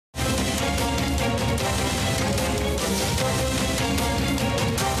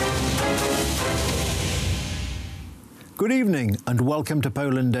Good evening and welcome to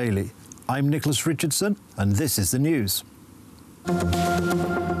Poland Daily. I'm Nicholas Richardson and this is the news.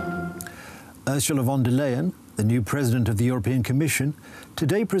 Ursula von der Leyen, the new president of the European Commission,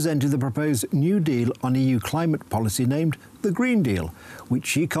 today presented the proposed New Deal on EU climate policy named the Green Deal, which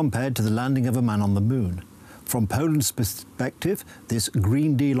she compared to the landing of a man on the moon. From Poland's perspective, this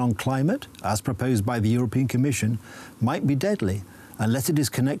Green Deal on climate, as proposed by the European Commission, might be deadly unless it is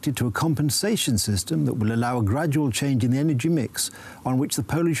connected to a compensation system that will allow a gradual change in the energy mix on which the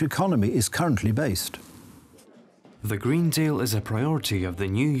Polish economy is currently based. The Green Deal is a priority of the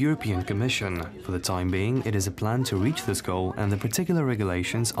new European Commission. For the time being, it is a plan to reach this goal, and the particular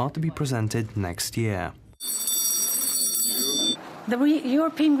regulations are to be presented next year. The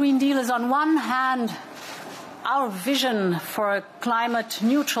European Green Deal is on one hand our vision for a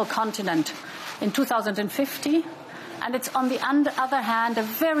climate-neutral continent in 2050, and it's on the other hand a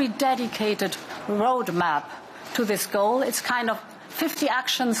very dedicated roadmap to this goal. It's kind of 50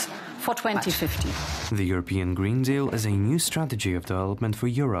 actions for 2050. The European Green Deal is a new strategy of development for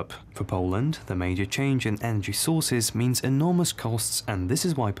Europe. For Poland, the major change in energy sources means enormous costs, and this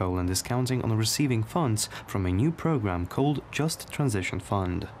is why Poland is counting on receiving funds from a new program called Just Transition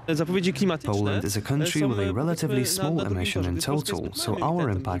Fund. Poland is a country with a relatively small emission in total, so our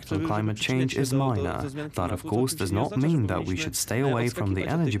impact on climate change is minor. That, of course, does not mean that we should stay away from the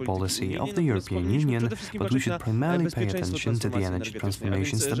energy policy of the European Union, but we should primarily pay attention to the energy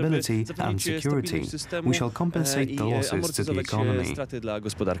transformation stability and security. We shall compensate the losses to the economy.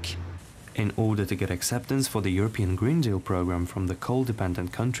 In order to get acceptance for the European Green Deal program from the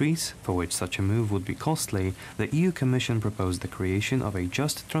coal-dependent countries, for which such a move would be costly, the EU Commission proposed the creation of a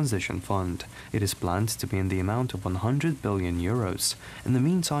Just Transition Fund. It is planned to be in the amount of 100 billion euros. In the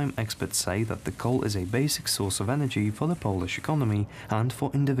meantime, experts say that the coal is a basic source of energy for the Polish economy and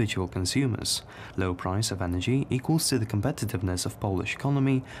for individual consumers. Low price of energy equals to the competitiveness of Polish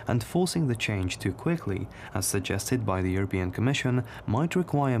economy, and forcing the change too quickly, as suggested by the European Commission, might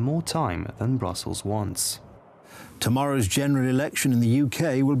require more time than Brussels wants. Tomorrow's general election in the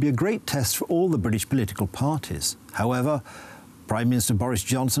UK will be a great test for all the British political parties. However, Prime Minister Boris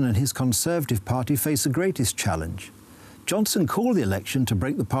Johnson and his Conservative Party face the greatest challenge. Johnson called the election to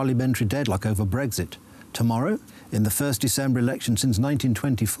break the parliamentary deadlock over Brexit. Tomorrow, in the first December election since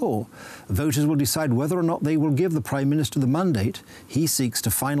 1924, voters will decide whether or not they will give the Prime Minister the mandate he seeks to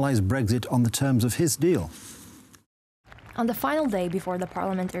finalise Brexit on the terms of his deal. On the final day before the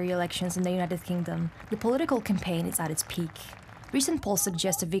parliamentary elections in the United Kingdom, the political campaign is at its peak. Recent polls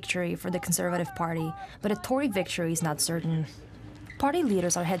suggest a victory for the Conservative Party, but a Tory victory is not certain. Party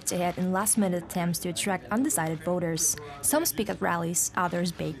leaders are head-to-head in last-minute attempts to attract undecided voters. Some speak at rallies,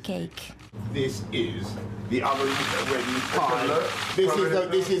 others bake cake. This is the oven-ready pie.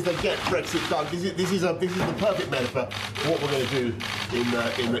 This is the get Brexit done. This is the perfect metaphor for what we're going to do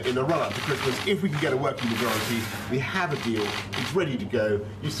in the run-up to Christmas. If we can get a working majority, we have a deal. It's ready to go.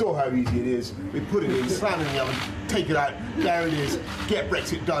 You saw how easy it is. We put it in, slam it in the oven, take it out. There it is. Get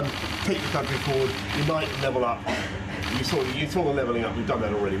Brexit done. Take the country forward. Unite, level up. You saw the levelling up. We've done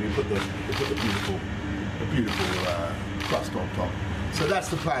that already. We put the beautiful crust on top. So that's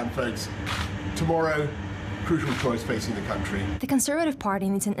the plan, folks. Tomorrow, crucial choice facing the country. The Conservative Party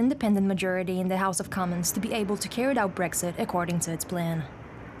needs an independent majority in the House of Commons to be able to carry out Brexit according to its plan.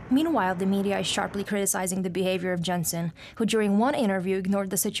 Meanwhile, the media is sharply criticizing the behavior of Johnson, who during one interview ignored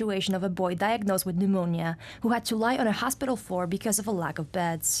the situation of a boy diagnosed with pneumonia who had to lie on a hospital floor because of a lack of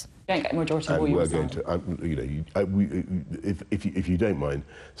beds. Don't get majority of we're going to, if you don't mind,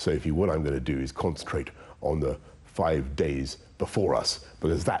 Sophie, what I'm going to do is concentrate on the 5 days before us,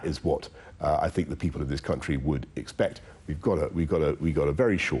 because that is what I think the people of this country would expect. We've got a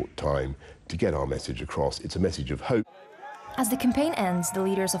very short time to get our message across. It's a message of hope. As the campaign ends, the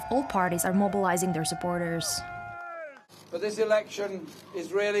leaders of all parties are mobilizing their supporters. But this election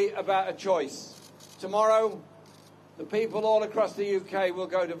is really about a choice. Tomorrow, the people all across the UK will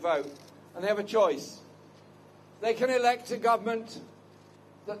go to vote, and they have a choice. They can elect a government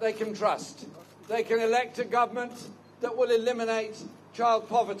that they can trust. They can elect a government that will eliminate child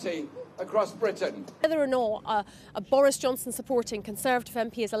poverty across Britain. Whether or not a Boris Johnson supporting Conservative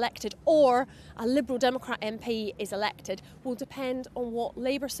MP is elected or a Liberal Democrat MP is elected will depend on what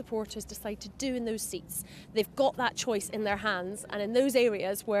Labour supporters decide to do in those seats. They've got that choice in their hands, and in those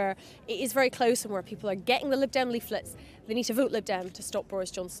areas where it is very close and where people are getting the Lib Dem leaflets, they need to vote Lib Dem to stop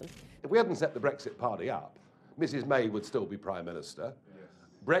Boris Johnson. If we hadn't set the Brexit party up, Mrs May would still be Prime Minister.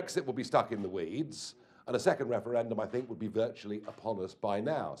 Brexit will be stuck in the weeds, and a second referendum, I think, would be virtually upon us by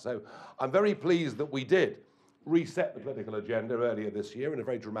now. So I'm very pleased that we did reset the political agenda earlier this year in a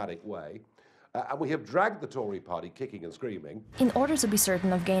very dramatic way. And we have dragged the Tory party kicking and screaming. In order to be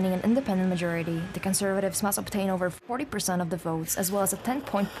certain of gaining an independent majority, the Conservatives must obtain over 40% of the votes, as well as a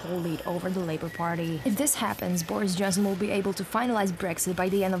 10-point poll lead over the Labour Party. If this happens, Boris Johnson will be able to finalise Brexit by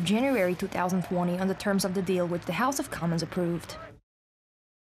the end of January 2020 on the terms of the deal which the House of Commons approved.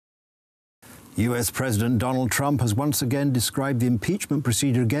 US President Donald Trump has once again described the impeachment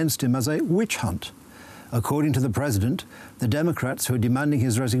procedure against him as a witch hunt. According to the president, the Democrats who are demanding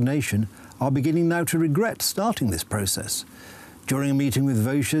his resignation are beginning now to regret starting this process. During a meeting with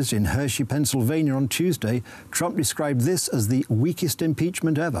voters in Hershey, Pennsylvania on Tuesday, Trump described this as the weakest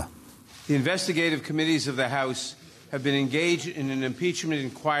impeachment ever. The investigative committees of the House have been engaged in an impeachment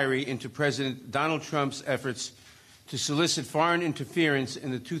inquiry into President Donald Trump's efforts to solicit foreign interference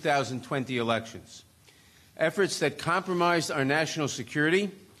in the 2020 elections, efforts that compromised our national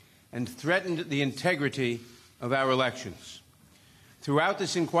security and threatened the integrity of our elections. Throughout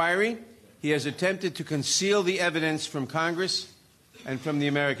this inquiry, he has attempted to conceal the evidence from Congress and from the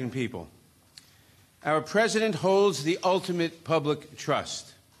American people. Our president holds the ultimate public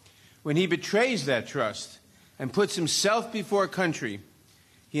trust. When he betrays that trust and puts himself before country,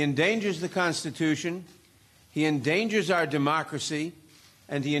 he endangers the Constitution, he endangers our democracy,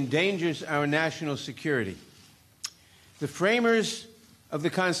 and he endangers our national security. The framers of the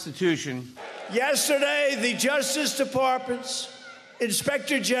Constitution. Yesterday, the Justice Department's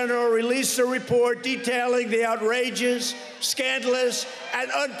Inspector General released a report detailing the outrageous, scandalous, and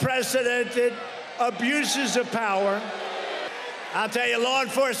unprecedented abuses of power. I'll tell you, law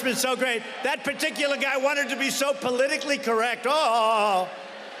enforcement's so great. That particular guy wanted to be so politically correct. We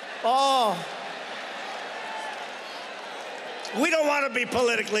don't want to be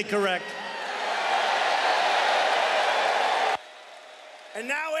politically correct. And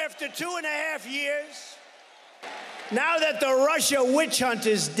now, after 2.5 years, now that the Russia witch hunt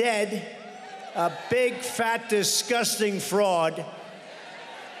is dead, a big, fat, disgusting fraud,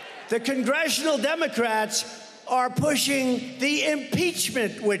 the congressional Democrats are pushing the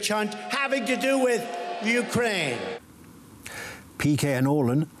impeachment witch hunt having to do with Ukraine. PKN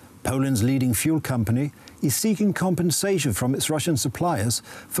Orlen, Poland's leading fuel company, is seeking compensation from its Russian suppliers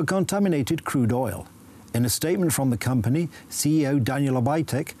for contaminated crude oil. In a statement from the company, CEO Daniel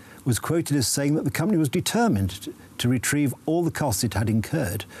Obajtek was quoted as saying that the company was determined to retrieve all the costs it had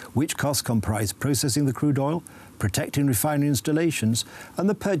incurred, which costs comprise processing the crude oil, protecting refinery installations, and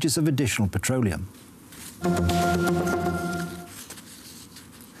the purchase of additional petroleum.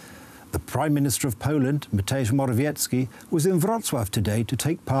 The Prime Minister of Poland, Mateusz Morawiecki, was in Wrocław today to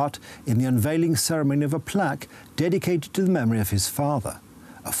take part in the unveiling ceremony of a plaque dedicated to the memory of his father.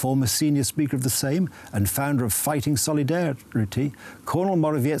 A former senior speaker of the Sejm and founder of Fighting Solidarity, Colonel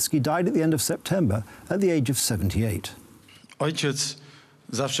Morawiecki died at the end of September at the age of 78. Ojciec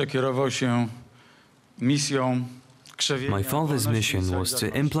zawsze kierował się misją. My father's mission was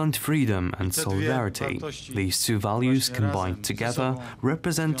to implant freedom and solidarity. These two values combined together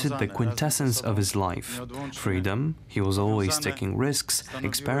represented the quintessence of his life. Freedom, he was always taking risks,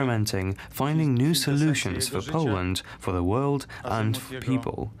 experimenting, finding new solutions for Poland, for the world and for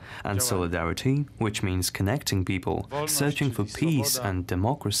people. And solidarity, which means connecting people, searching for peace and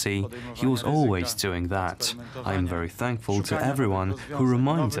democracy, he was always doing that. I am very thankful to everyone who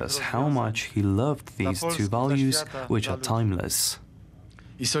reminds us how much he loved these two values, which are timeless.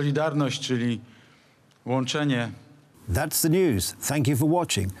 I solidarność, czyli łączenie. That's the news. Thank you for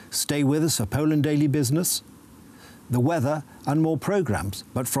watching. Stay with us for Poland Daily Business, the weather and more programmes.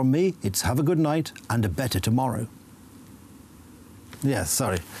 But from me, it's have a good night and a better tomorrow. Yeah,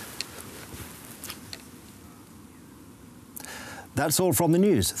 sorry. That's all from the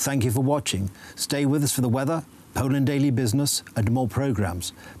news. Thank you for watching. Stay with us for the weather, Poland Daily Business and more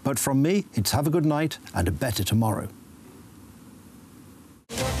programmes. But from me, it's have a good night and a better tomorrow.